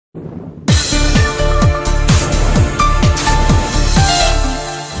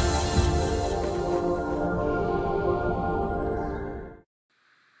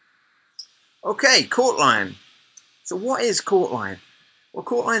Okay, Courtline. So what is Courtline? Well,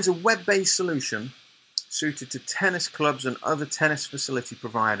 Courtline is a web-based solution suited to tennis clubs and other tennis facility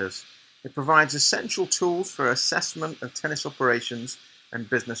providers. It provides essential tools for assessment of tennis operations and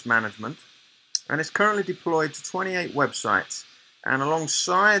business management, and it's currently deployed to 28 websites. And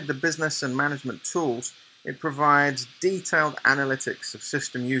alongside the business and management tools, it provides detailed analytics of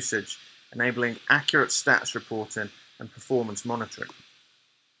system usage, enabling accurate stats reporting and performance monitoring.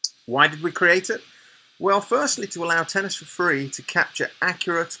 Why did we create it? Well, firstly, to allow Tennis for Free to capture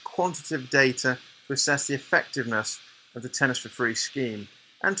accurate quantitative data to assess the effectiveness of the Tennis for Free scheme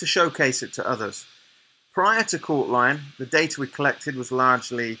and to showcase it to others. Prior to Courtline, the data we collected was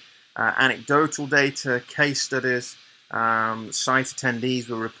largely anecdotal data, case studies, site attendees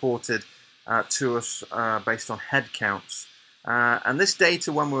were reported to us based on head counts. And this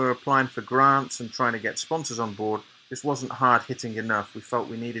data, when we were applying for grants and trying to get sponsors on board, this wasn't hard-hitting enough. We felt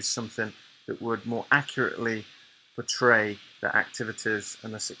we needed something that would more accurately portray the activities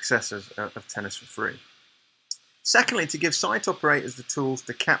and the successes of Tennis for Free. Secondly, to give site operators the tools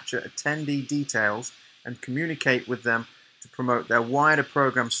to capture attendee details and communicate with them to promote their wider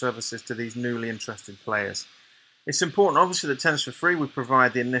program services to these newly interested players. It's important, obviously, that Tennis for Free would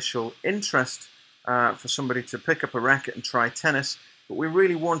provide the initial interest for somebody to pick up a racket and try tennis, but we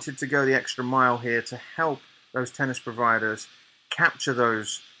really wanted to go the extra mile here to help those tennis providers capture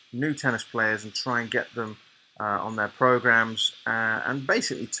those new tennis players and try and get them on their programs and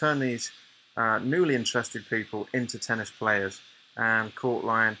basically turn these newly interested people into tennis players. And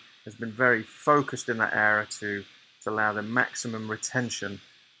Courtline has been very focused in that area to allow the maximum retention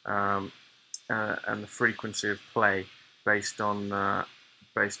and the frequency of play based on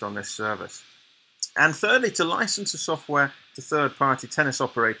this service. And thirdly, to license the software to third-party tennis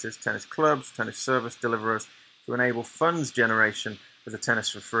operators, tennis clubs, tennis service deliverers to enable funds generation for the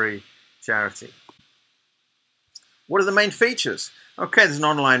Tennis for Free charity. What are the main features? Okay, there's an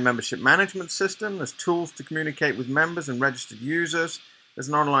online membership management system, there's tools to communicate with members and registered users, there's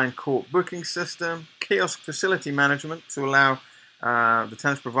an online court booking system, kiosk facility management to allow the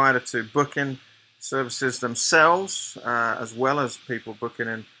tennis provider to book in services themselves, as well as people booking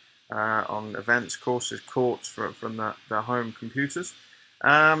in on events, courses, courts from their home computers.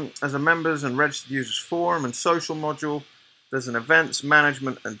 As a members and registered users forum and social module, there's an events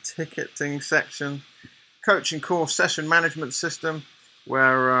management and ticketing section, coaching course session management system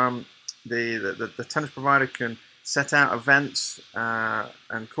where the tennis provider can set out events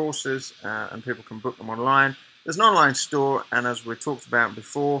and courses and people can book them online. There's an online store, and as we talked about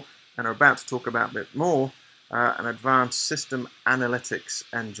before and are about to talk about a bit more, an advanced system analytics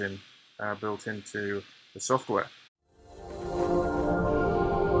engine built into the software.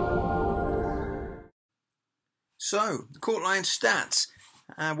 So, the Courtline stats,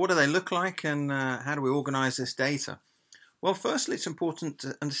 what do they look like and how do we organise this data? Well, firstly, it's important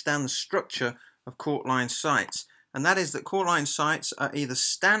to understand the structure of Courtline sites, and that is that Courtline sites are either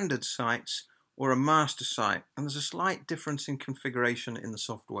standard sites or a master site, and there's a slight difference in configuration in the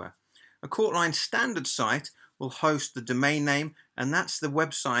software. A Courtline standard site will host the domain name, and that's the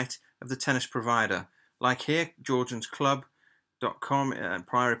website of the tennis provider, like here, georgiansclub.com at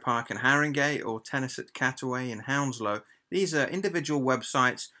Priory Park in Haringey or Tennis at Cataway in Hounslow. These are individual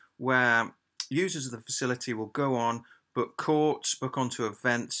websites where users of the facility will go on, book courts, book onto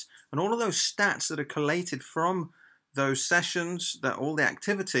events, and all of those stats that are collated from those sessions, that all the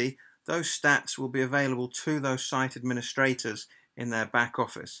activity, those stats will be available to those site administrators in their back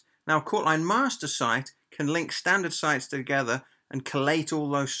office. Now, a Courtline master site can link standard sites together and collate all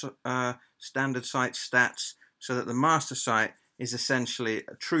those standard site stats so that the master site is essentially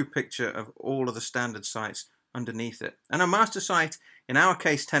a true picture of all of the standard sites underneath it. And a master site, in our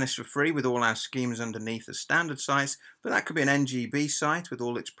case, Tennis for Free, with all our schemes underneath as standard sites, but that could be an NGB site with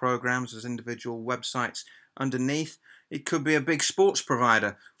all its programs as individual websites underneath. It could be a big sports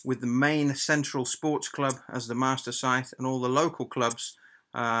provider with the main central sports club as the master site, and all the local clubs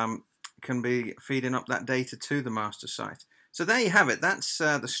can be feeding up that data to the master site. So there you have it. That's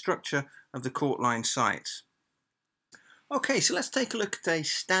the structure of the Courtline sites. Okay, so let's take a look at a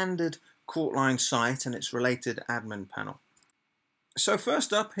standard Courtline site and its related admin panel. So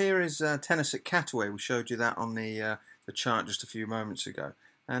first up here is Tennis at Cataway. We showed you that on the chart just a few moments ago.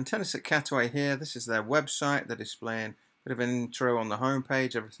 And Tennis at Cataway here, this is their website. They're displaying a bit of an intro on the home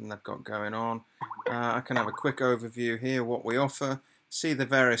page, everything they've got going on. I can have a quick overview here, what we offer. See the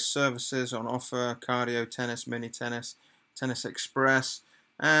various services on offer, cardio tennis, mini tennis, Tennis Express.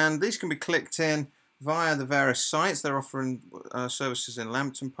 And these can be clicked in via the various sites. They're offering services in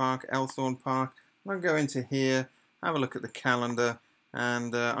Lambton Park, Elthorne Park. I'll go into here, have a look at the calendar,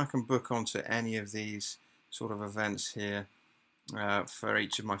 and I can book onto any of these sort of events here for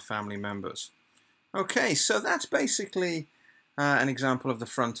each of my family members. Okay, so that's basically an example of the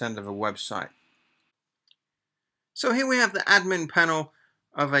front end of a website. So here we have the admin panel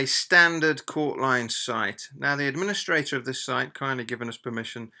of a standard Courtline site. Now the administrator of this site kindly given us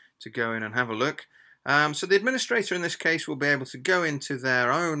permission to go in and have a look. So the administrator in this case will be able to go into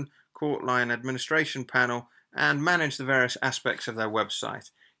their own Courtline administration panel and manage the various aspects of their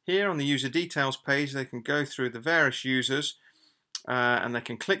website. Here on the user details page they can go through the various users and they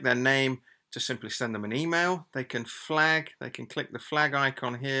can click their name to simply send them an email. They can flag, they can click the flag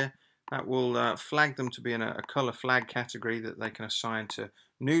icon here. That will flag them to be in a color flag category that they can assign to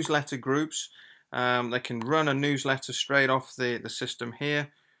newsletter groups. They can run a newsletter straight off the system here.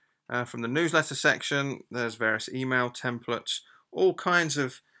 From the newsletter section, there's various email templates, all kinds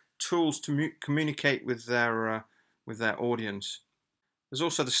of tools to communicate with their audience. There's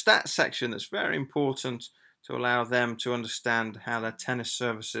also the stats section that's very important to allow them to understand how their tennis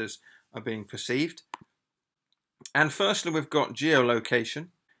services are being perceived. And firstly, we've got geolocation.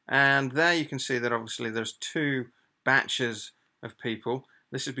 And there you can see that obviously there's two batches of people.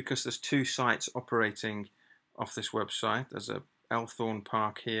 This is because there's two sites operating off this website. There's a Elthorne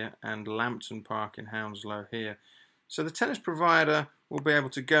Park here and Lambton Park in Hounslow here. So the tennis provider will be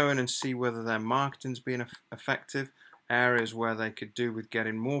able to go in and see whether their marketing's been effective, areas where they could do with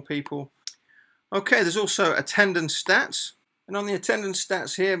getting more people. Okay, there's also attendance stats. And on the attendance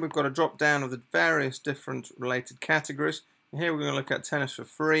stats here, we've got a drop down of the various different related categories. Here we're going to look at tennis for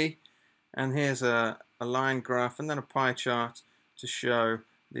free, and here's a line graph and then a pie chart to show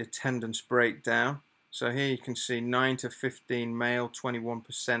the attendance breakdown. So here you can see 9 to 15 male,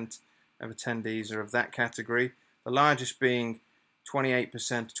 21% of attendees are of that category. The largest being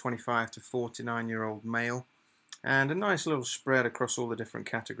 28% to 25 to 49-year-old male, and a nice little spread across all the different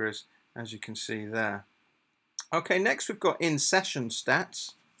categories as you can see there. Okay, next we've got in-session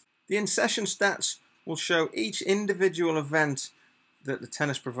stats. The in-session stats will show each individual event that the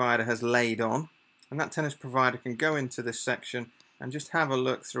tennis provider has laid on, and that tennis provider can go into this section and just have a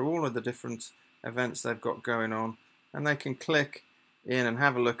look through all of the different events they've got going on, and they can click in and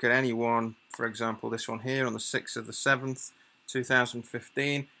have a look at any one. For example, this one here on the 6th of the 7th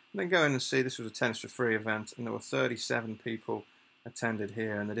 2015, and then go in and see this was a tennis for free event, and there were 37 people attended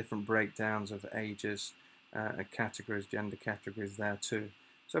here, and the different breakdowns of ages, categories, gender categories there too.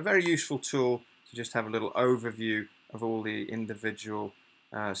 So a very useful tool to just have a little overview of all the individual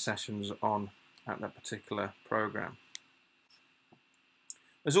sessions on at that particular program.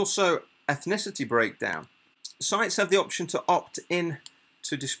 There's also ethnicity breakdown. Sites have the option to opt in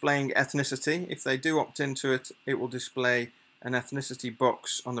to displaying ethnicity. If they do opt into it, it will display an ethnicity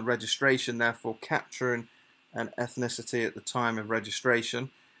box on the registration, therefore capturing an ethnicity at the time of registration.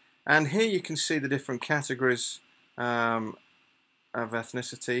 And here you can see the different categories of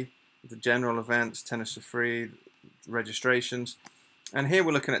ethnicity, the general events, tennis for free, registrations. And here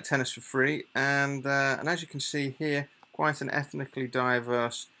we're looking at tennis for free, and as you can see here, quite an ethnically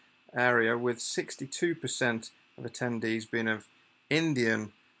diverse area with 62% of attendees being of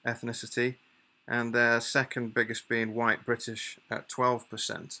Indian ethnicity, and their second biggest being white British at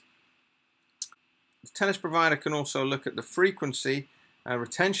 12%. The tennis provider can also look at the frequency,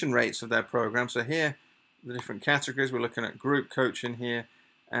 retention rates of their program. So here, the different categories, we're looking at group coaching here,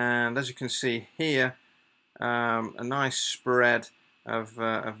 and as you can see here, a nice spread of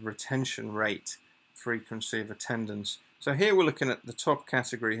retention rate, frequency of attendance. So here we're looking at the top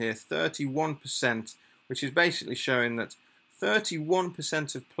category here, 31%, which is basically showing that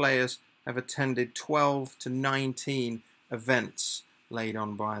 31% of players have attended 12 to 19 events laid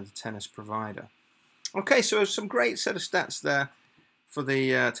on by the tennis provider. Okay, so some great set of stats there for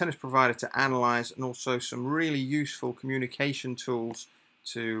the tennis provider to analyze, and also some really useful communication tools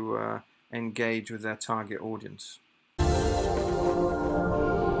to engage with their target audience.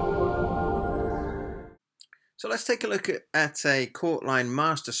 So let's take a look at a Courtline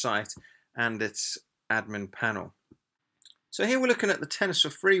master site and its admin panel. So here we're looking at the Tennis for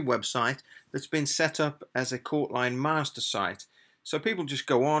Free website that's been set up as a Courtline master site. So people just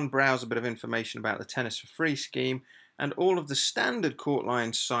go on, browse a bit of information about the Tennis for Free scheme, and all of the standard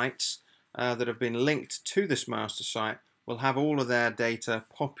Courtline sites that have been linked to this master site will have all of their data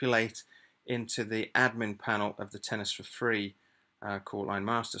populate into the admin panel of the Tennis for Free Courtline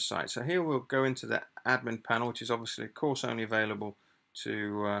master site. So here we'll go into the admin panel, which is obviously of course only available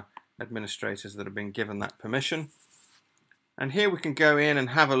to administrators that have been given that permission. And here we can go in and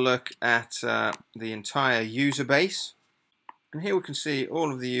have a look at the entire user base. And here we can see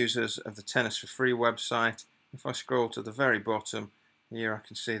all of the users of the Tennis for Free website. If I scroll to the very bottom, here I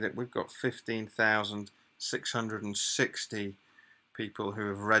can see that we've got 15,660 people who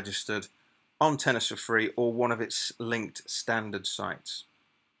have registered on Tennis for Free or one of its linked standard sites.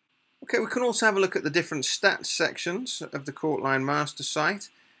 Okay, we can also have a look at the different stats sections of the Courtline master site.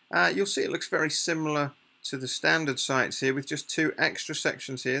 You'll see it looks very similar to the standard sites here, with just two extra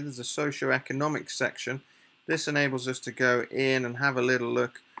sections here. There's a socio-economic section. This enables us to go in and have a little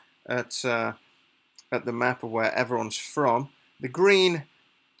look at the map of where everyone's from. The green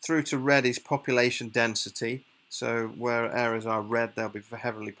through to red is population density, so where areas are red, they'll be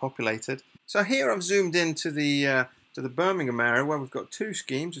heavily populated. So here I've zoomed into the Birmingham area, where we've got two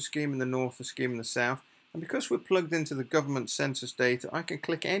schemes, a scheme in the north, a scheme in the south. And because we're plugged into the government census data, I can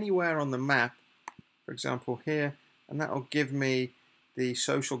click anywhere on the map, for example here, and that will give me the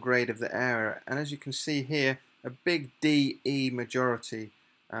social grade of the area. And as you can see here, a big DE majority,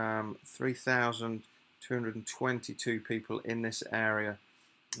 3,222 people in this area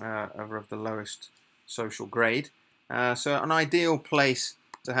are of the lowest social grade. So an ideal place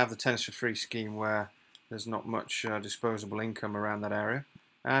to have the Tennis for Free scheme where there's not much disposable income around that area.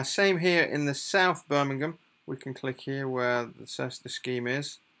 Same here in the South Birmingham. We can click here where the scheme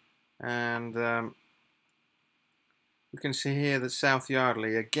is, and we can see here that South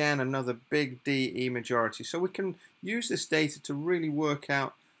Yardley, again another big DE majority. So we can use this data to really work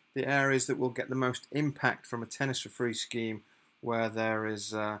out the areas that will get the most impact from a Tennis for Free scheme, where there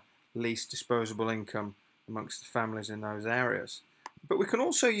is least disposable income amongst the families in those areas. But we can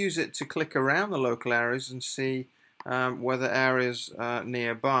also use it to click around the local areas and see whether areas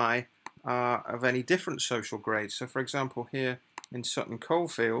nearby are of any different social grades. So for example here in Sutton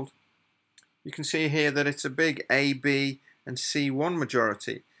Coldfield, you can see here that it's a big A, B and C1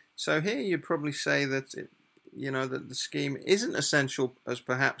 majority. So here you'd probably say that that the scheme isn't essential as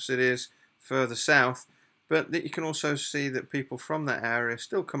perhaps it is further south, but that you can also see that people from that area are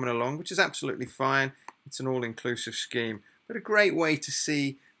still coming along, which is absolutely fine. It's an all-inclusive scheme, but a great way to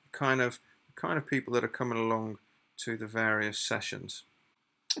see the kind of people that are coming along to the various sessions.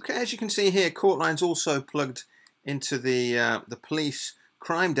 Okay, as you can see here, Courtline's also plugged into the police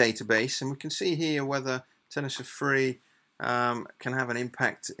crime database, and we can see here whether Tennis for Free can have an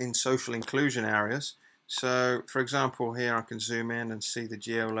impact in social inclusion areas. So, for example, here I can zoom in and see the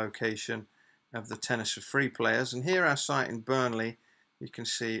geolocation of the Tennis for Free players, and here our site in Burnley, you can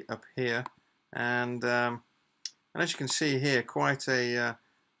see up here, and as you can see here, quite a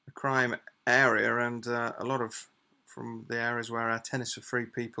crime area, and a lot of from the areas where our Tennis for Free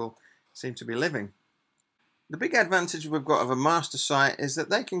people seem to be living. The big advantage we've got of a master site is that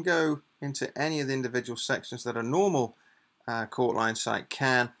they can go into any of the individual sections that a normal Courtline site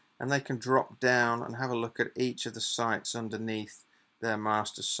can, and they can drop down and have a look at each of the sites underneath their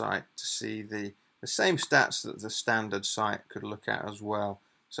master site to see the same stats that the standard site could look at as well.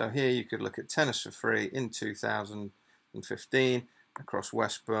 So here you could look at Tennis for Free in 2015 across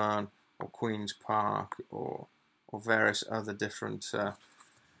Westburn or Queen's Park or various other different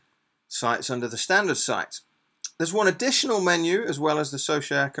sites under the standard site. There's one additional menu as well as the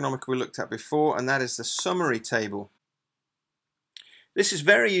socio-economic we looked at before, and that is the summary table. This is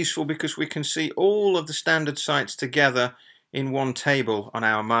very useful because we can see all of the standard sites together in one table on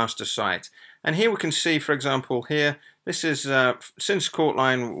our master site. And here we can see, for example, here, this is since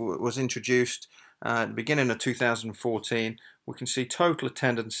Courtline was introduced at the beginning of 2014, we can see total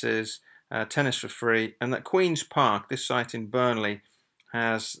attendances, Tennis for Free, and that Queen's Park, this site in Burnley,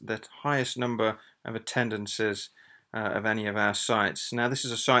 has the highest number of attendances of any of our sites. Now this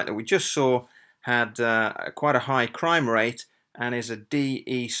is a site that we just saw had quite a high crime rate and is a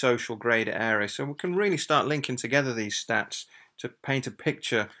DE social grade area. So we can really start linking together these stats to paint a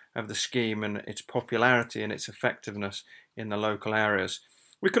picture of the scheme and its popularity and its effectiveness in the local areas.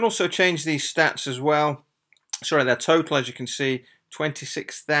 We can also change these stats as well. Sorry, their total, as you can see,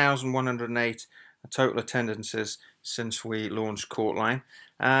 26,108 total attendances since we launched Courtline.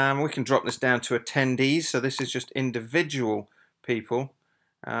 We can drop this down to attendees, so this is just individual people.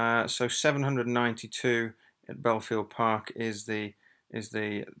 So 792 at Belfield Park is the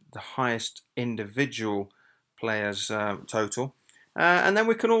highest individual players total. And then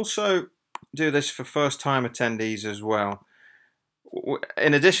we can also do this for first-time attendees as well.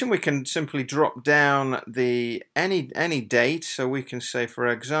 In addition, we can simply drop down any date, so we can say, for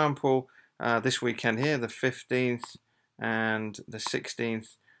example, this weekend here, the 15th and the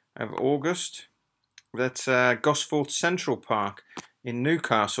 16th of August, that's Gosforth Central Park in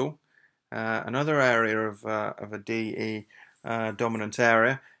Newcastle, another area of a DE dominant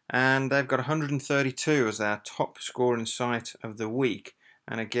area, and they've got 132 as their top scoring site of the week.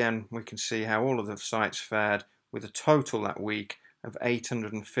 And again, we can see how all of the sites fared with a total that week of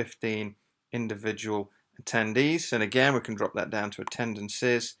 815 individual attendees. And again, we can drop that down to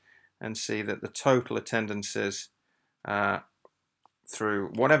attendances and see that the total attendances through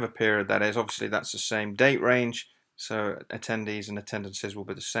whatever period that is, obviously that's the same date range, so attendees and attendances will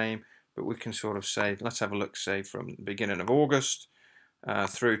be the same, but we can sort of say, let's have a look, say from the beginning of August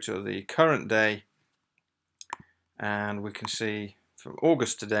through to the current day, and we can see from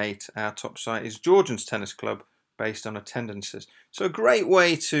August to date our top site is Georgians Tennis Club based on attendances. So a great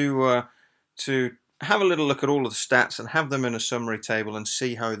way to have a little look at all of the stats and have them in a summary table and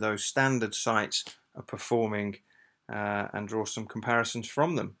see how those standard sites are performing and draw some comparisons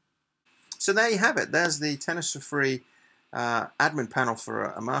from them. So there you have it. There's the Tennis for Free admin panel for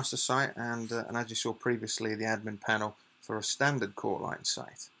a master site, and as you saw previously, the admin panel for a standard Courtline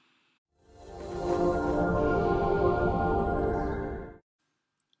site.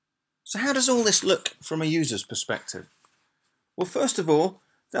 So how does all this look from a user's perspective? Well, first of all,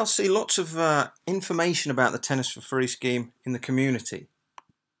 they'll see lots of information about the Tennis for Free scheme in the community.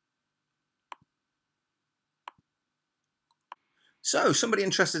 So, somebody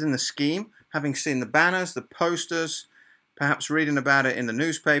interested in the scheme, having seen the banners, the posters, perhaps reading about it in the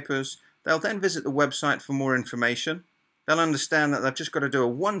newspapers, they'll then visit the website for more information. They'll understand that they've just got to do a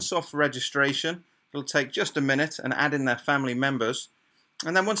once-off registration. It'll take just a minute and add in their family members.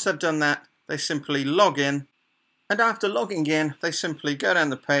 And then once they've done that, they simply log in. And after logging in, they simply go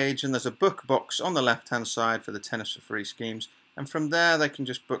down the page and there's a book box on the left-hand side for the Tennis for Free schemes. And from there, they can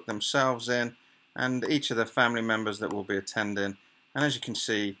just book themselves in and each of their family members that will be attending. And as you can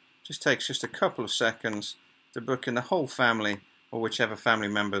see, it just takes just a couple of seconds to book in the whole family or whichever family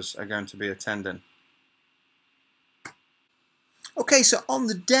members are going to be attending. Okay, so on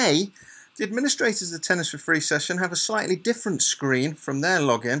the day, the administrators of the Tennis for Free session have a slightly different screen from their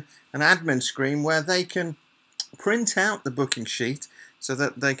login, an admin screen where they can print out the booking sheet so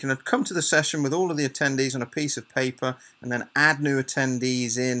that they can come to the session with all of the attendees on a piece of paper and then add new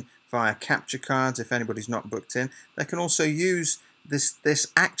attendees in via capture cards if anybody's not booked in. They can also use this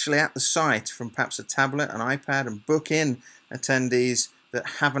actually at the site from perhaps a tablet, an iPad, and book in attendees that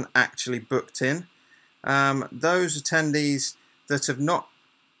haven't actually booked in. Those attendees that have not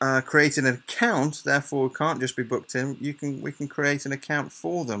created an account, therefore can't just be booked in, we can create an account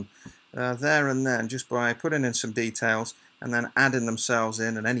for them there and then just by putting in some details and then adding themselves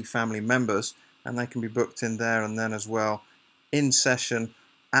in and any family members, and they can be booked in there and then as well in session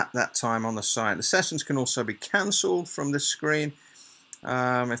at that time on the site. The sessions can also be cancelled from this screen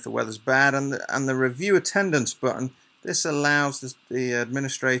if the weather's bad, and the review attendance button, this allows the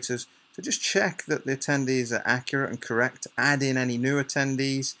administrators to just check that the attendees are accurate and correct, add in any new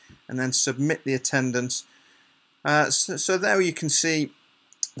attendees, and then submit the attendance. So there you can see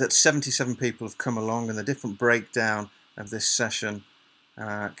that 77 people have come along, and the different breakdown of this session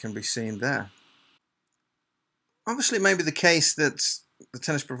can be seen there. Obviously, it may be the case that the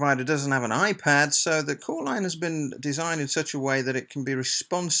tennis provider doesn't have an iPad, so the Courtline has been designed in such a way that it can be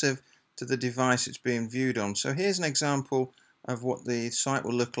responsive to the device it's being viewed on. So here's an example of what the site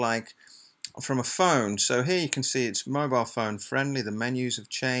will look like from a phone. So here you can see it's mobile phone friendly, the menus have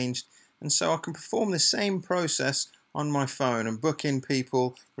changed, and so I can perform the same process on my phone and book in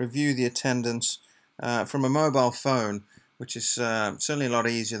people, review the attendance from a mobile phone, which is certainly a lot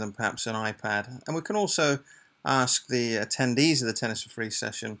easier than perhaps an iPad. And we can also ask the attendees of the Tennis for Free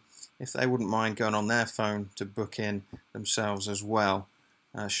session if they wouldn't mind going on their phone to book in themselves as well,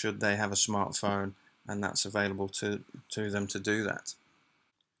 should they have a smartphone and that's available to them to do that.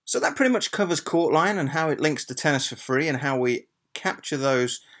 So that pretty much covers Courtline and how it links to Tennis for Free and how we capture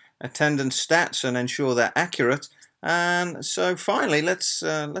those attendance stats and ensure they're accurate. And so finally, let's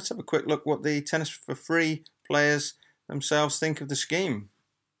have a quick look what the Tennis for Free players themselves think of the scheme.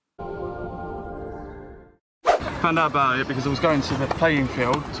 I found out about it because I was going to the playing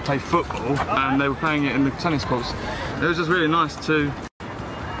field to play football and they were playing it in the tennis courts. It was just really nice to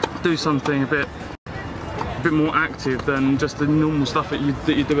do something a bit more active than just the normal stuff that you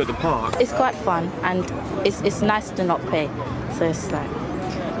do at the park. It's quite fun and it's nice to not pay, so it's like,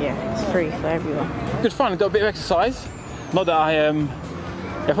 yeah, it's free for everyone. Good fun, got a bit of exercise. Not that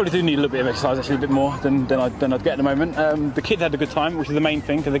I probably do need a little bit of exercise, actually, a bit more than I'd get at the moment. The kids had a good time, which is the main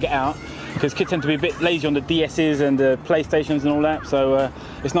thing, because they get out. Because kids tend to be a bit lazy on the DSs and the PlayStations and all that, so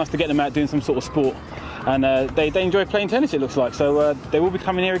it's nice to get them out doing some sort of sport. And they enjoy playing tennis, it looks like, so they will be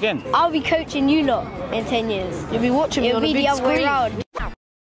coming here again. I'll be coaching you lot in 10 years. You'll be watching me on a big screen.